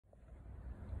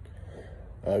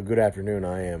Good afternoon.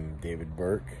 I am David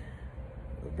Burke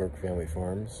of Burke Family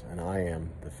Farms, and I am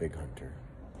the Fig Hunter.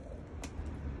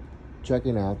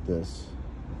 Checking out this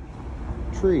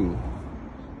tree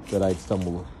that I'd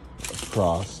stumbled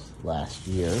across last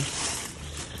year,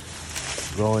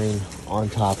 growing on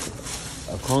top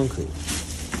of concrete.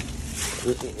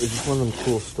 It's just one of them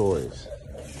cool stories.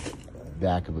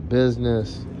 Back of a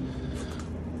business,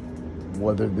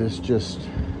 whether this just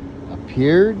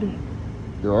appeared,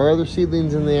 there are other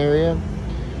seedlings in the area,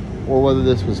 or whether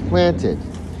this was planted.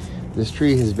 This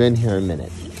tree has been here a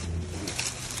minute.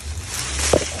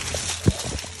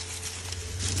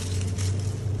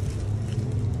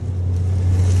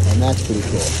 And that's pretty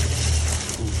cool.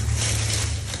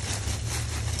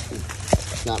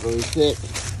 It's not really thick.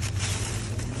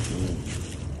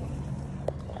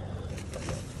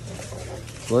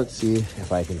 So let's see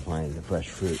if I can find the fresh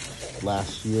fruit.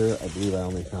 Last year, I believe I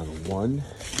only found one.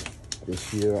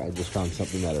 This year, I just found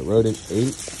something that a rodent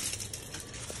ate.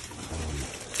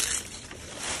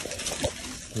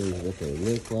 Here's what they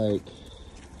look like.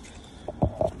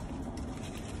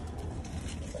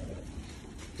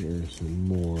 Here's some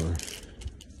more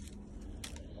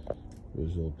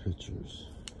visual pictures.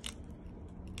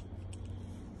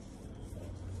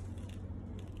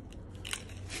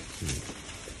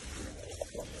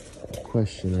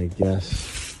 Question, I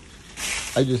guess.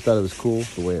 I just thought it was cool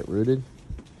the way it rooted.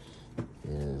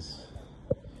 Is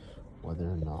whether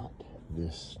or not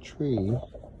this tree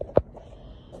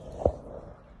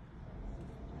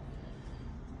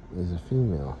is a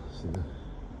female. See the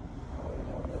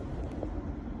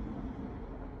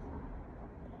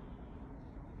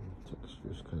texture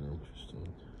is kind of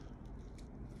interesting.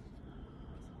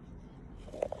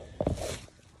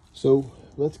 So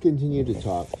let's continue to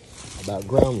talk about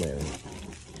ground layering.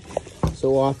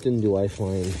 So often do I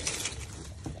find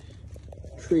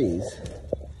trees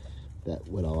that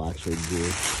what I'll actually do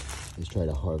is try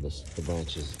to harvest the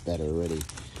branches that are already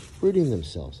rooting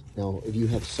themselves. Now, if you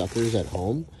have suckers at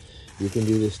home, you can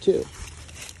do this too.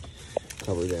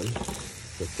 Cover them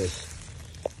with this.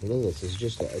 Remember, this is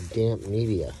just a damp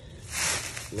media.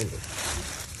 Remember,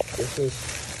 this is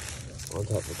on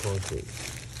top of concrete.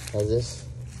 Has this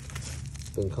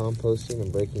been composting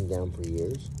and breaking down for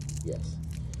years? Yes.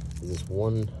 Is this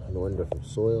one wonderful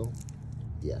soil?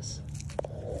 Yes.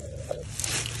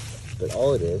 But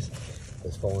all it is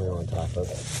falling on top of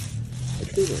a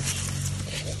tree branch.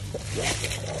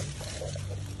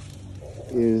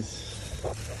 Is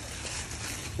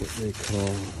what they call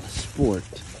a sport.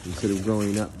 Instead of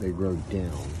growing up, they grow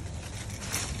down.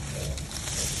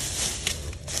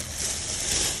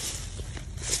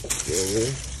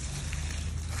 Slowly.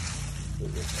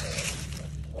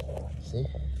 See?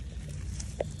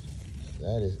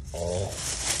 That is all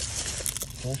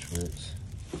fresh roots.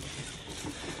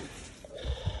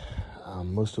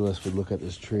 Most of us would look at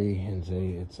this tree and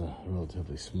say it's a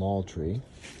relatively small tree.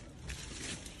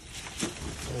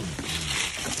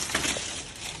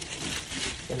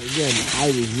 And again, I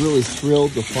was really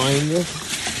thrilled to find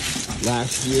this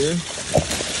last year.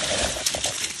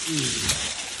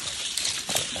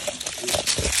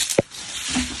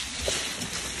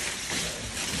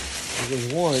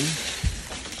 Because one,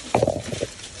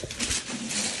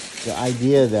 the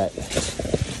idea that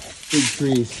big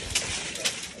trees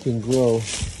can grow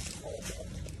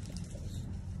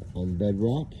on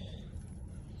bedrock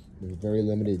with very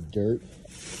limited dirt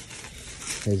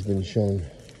has been shown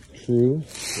true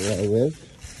where I live.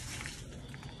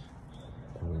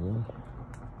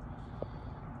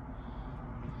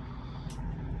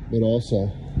 But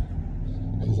also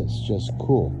because it's just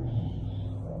cool.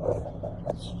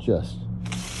 It's just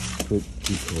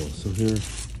pretty cool. So here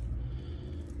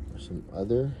are some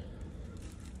other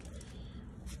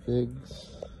figs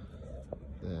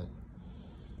that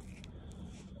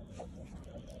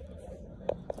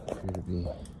appear to be a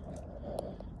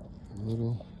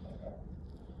little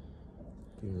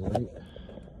right.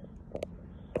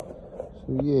 So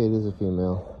yeah, it is a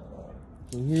female.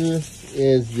 And here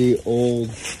is the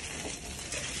old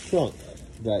trunk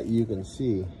that you can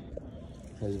see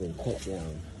has been cut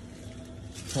down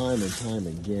time and time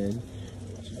again.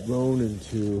 It's grown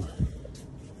into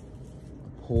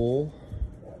a pole.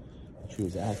 The tree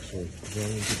is actually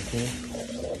grown into the pole.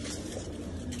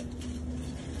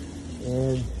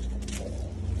 And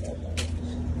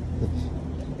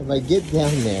if I get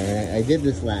down there, I did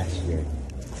this last year.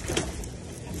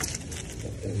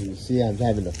 And you see I'm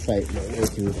having to fight my way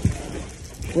through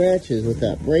branches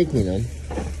without breaking them.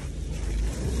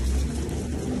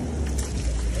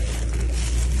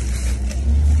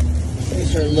 Let me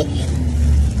start looking.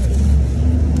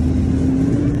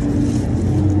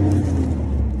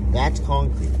 that's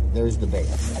concrete. There's the base.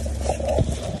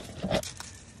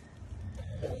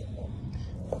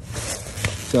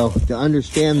 So to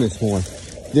understand this more,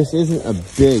 this isn't a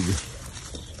big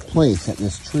place that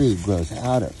this tree grows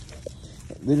out of.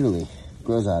 It literally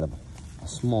grows out of a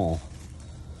small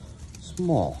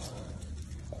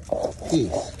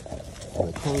piece of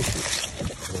the concrete.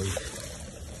 And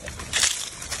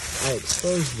I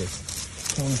exposed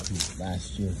this concrete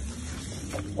last year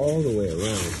all the way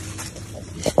around,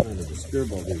 just trying to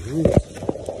disturb all these roots.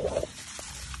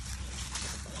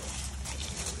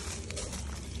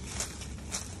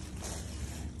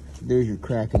 There's your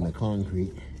crack in the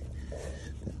concrete.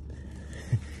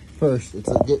 First, it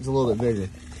gets a little bit bigger,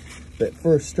 but it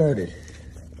first started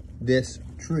this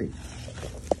tree.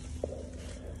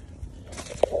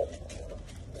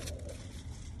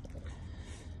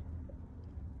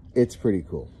 It's pretty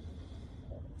cool.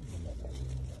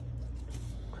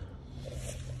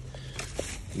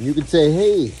 You could say,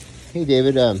 hey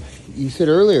David, you said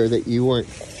earlier that you weren't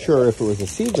sure if it was a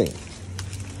seedling.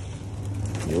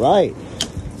 You're right,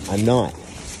 I'm not.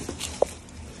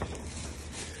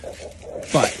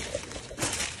 But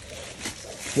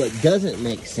what doesn't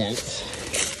make sense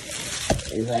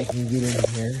is I can get in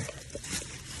here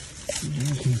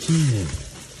and continue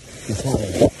to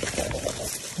have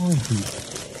concrete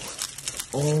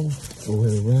all the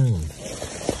way around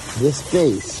this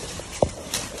base,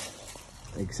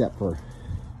 except for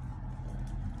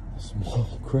a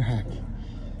small crack.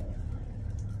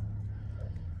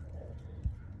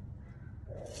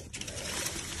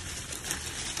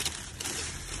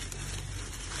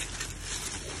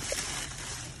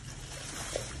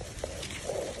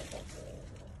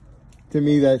 To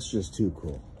me, that's just too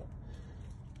cool.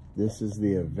 This is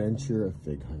the adventure of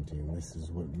fig hunting. This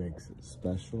is what makes it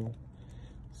special.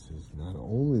 This is not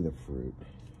only the fruit,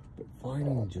 but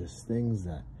finding just things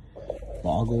that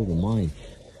boggle the mind.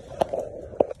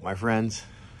 My friends,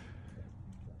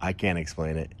 I can't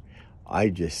explain it. I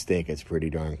just think it's pretty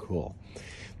darn cool.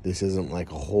 This isn't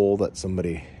like a hole that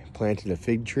somebody planted a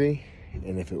fig tree,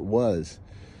 and if it was,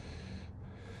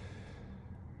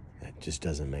 that just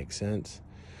doesn't make sense.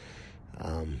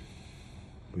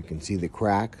 We can see the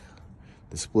crack,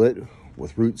 the split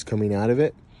with roots coming out of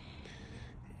it,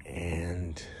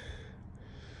 and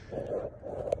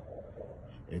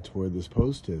it's where this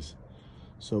post is.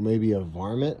 So maybe a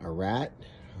varmint, a rat.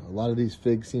 A lot of these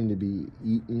figs seem to be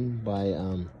eaten by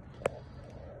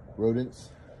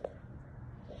rodents.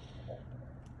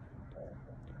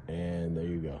 And there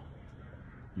you go.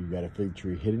 You've got a fig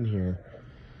tree hidden here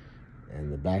in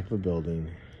the back of a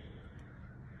building.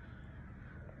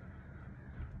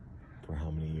 For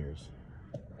how many years?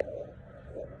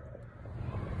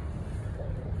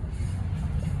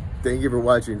 Thank you for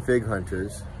watching Fig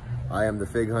Hunters. I am the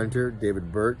Fig Hunter,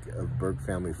 David Burke of Burke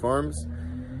Family Farms.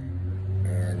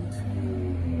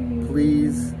 And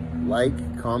please like,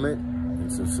 comment,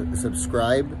 and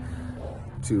subscribe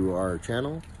to our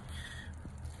channel.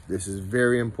 This is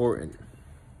very important.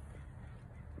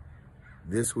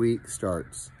 This week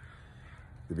starts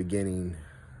the beginning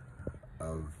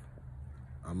of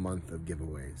a month of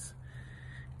giveaways,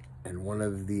 and one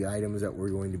of the items that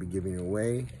we're going to be giving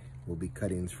away will be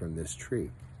cuttings from this tree.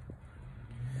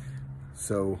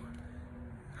 So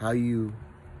how you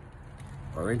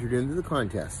are entered into the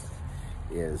contest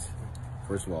is,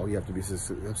 first of all, you have to be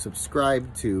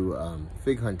subscribed to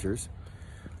Fig Hunters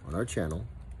on our channel.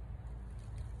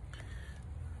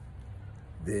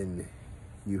 Then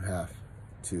you have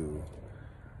to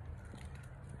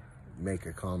make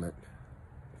a comment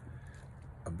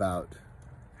about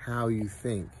how you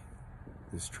think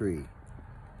this tree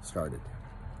started.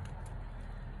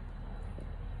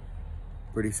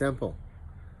 Pretty simple.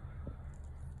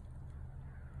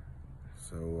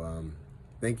 So,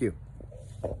 thank you.